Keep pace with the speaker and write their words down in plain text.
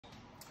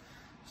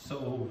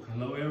So,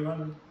 hello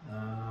everyone.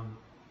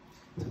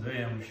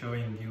 Today I'm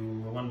showing you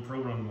one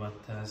problem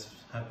that has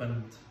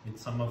happened with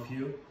some of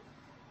you,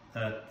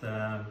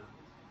 that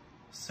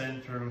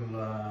central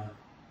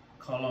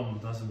column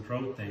doesn't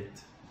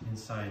rotate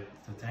inside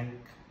the tank,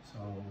 so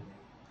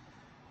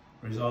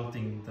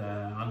resulting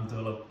the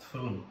undeveloped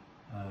film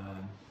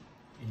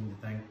in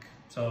the tank.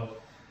 So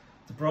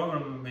the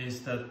problem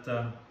is that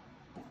the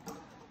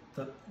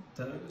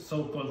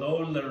so-called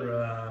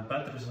older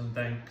Paterson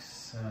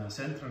tank's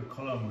central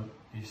column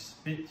is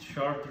a bit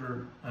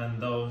shorter, and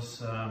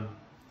those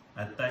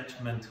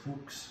attachment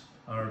hooks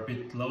are a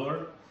bit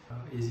lower.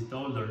 Is it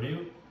old or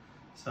new?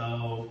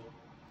 So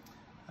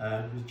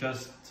we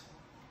just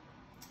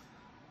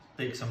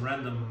take some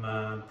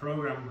random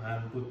program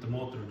and put the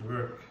motor to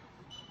work.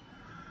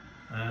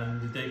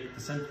 And you take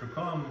the central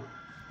column,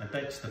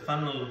 attach the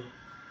funnel,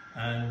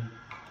 and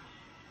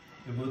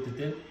you put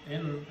it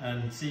in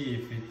and see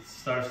if it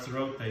starts to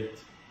rotate.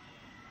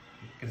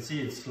 You can see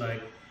it's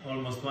like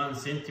almost 1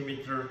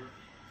 centimeter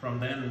from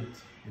the end,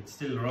 it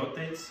still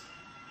rotates.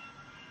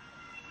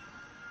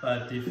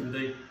 But if you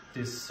take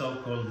this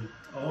so-called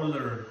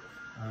older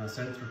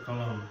central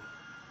column,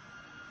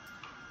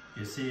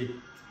 you see it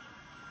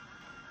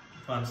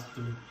wants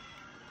to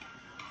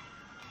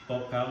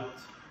pop out.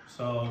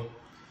 So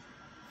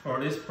for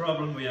this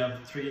problem we have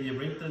 3D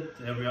printed.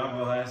 Every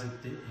Argo has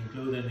it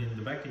included in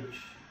the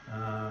package.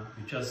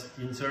 You just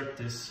insert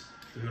this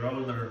to your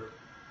older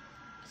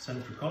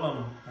central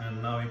column,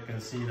 and now you can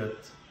see that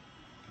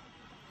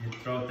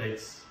it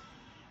rotates.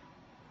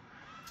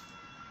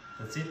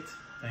 That's it.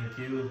 Thank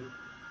you.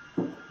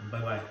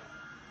 Bye bye.